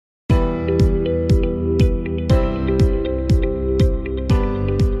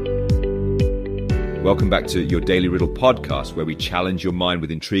Welcome back to your Daily Riddle podcast, where we challenge your mind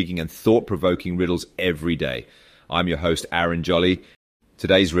with intriguing and thought-provoking riddles every day. I'm your host, Aaron Jolly.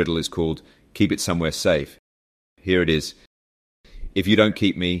 Today's riddle is called Keep It Somewhere Safe. Here it is. If you don't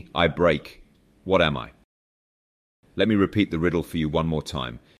keep me, I break. What am I? Let me repeat the riddle for you one more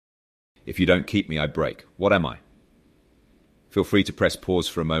time. If you don't keep me, I break. What am I? Feel free to press pause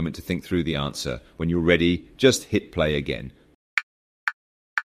for a moment to think through the answer. When you're ready, just hit play again.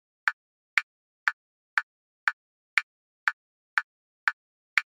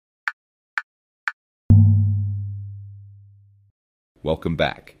 Welcome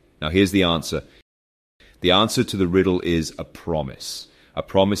back. Now here's the answer. The answer to the riddle is a promise. A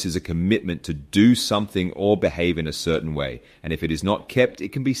promise is a commitment to do something or behave in a certain way, and if it is not kept,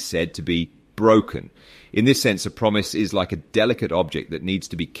 it can be said to be broken. In this sense, a promise is like a delicate object that needs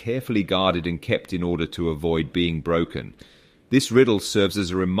to be carefully guarded and kept in order to avoid being broken. This riddle serves as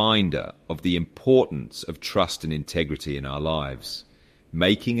a reminder of the importance of trust and integrity in our lives.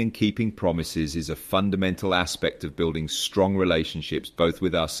 Making and keeping promises is a fundamental aspect of building strong relationships both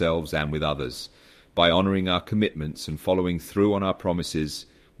with ourselves and with others. By honoring our commitments and following through on our promises,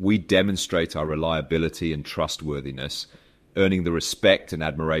 we demonstrate our reliability and trustworthiness, earning the respect and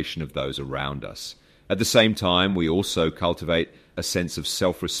admiration of those around us. At the same time, we also cultivate a sense of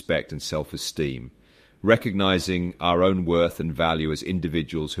self-respect and self-esteem, recognizing our own worth and value as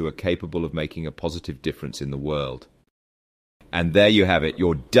individuals who are capable of making a positive difference in the world. And there you have it,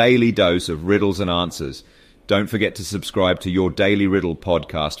 your daily dose of riddles and answers. Don't forget to subscribe to your Daily Riddle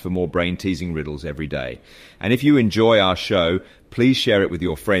podcast for more brain-teasing riddles every day. And if you enjoy our show, please share it with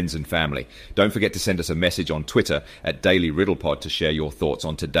your friends and family. Don't forget to send us a message on Twitter at Daily Riddle Pod to share your thoughts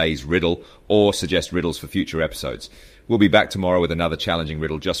on today's riddle or suggest riddles for future episodes. We'll be back tomorrow with another challenging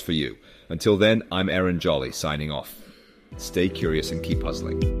riddle just for you. Until then, I'm Aaron Jolly, signing off. Stay curious and keep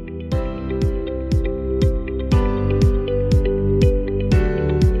puzzling.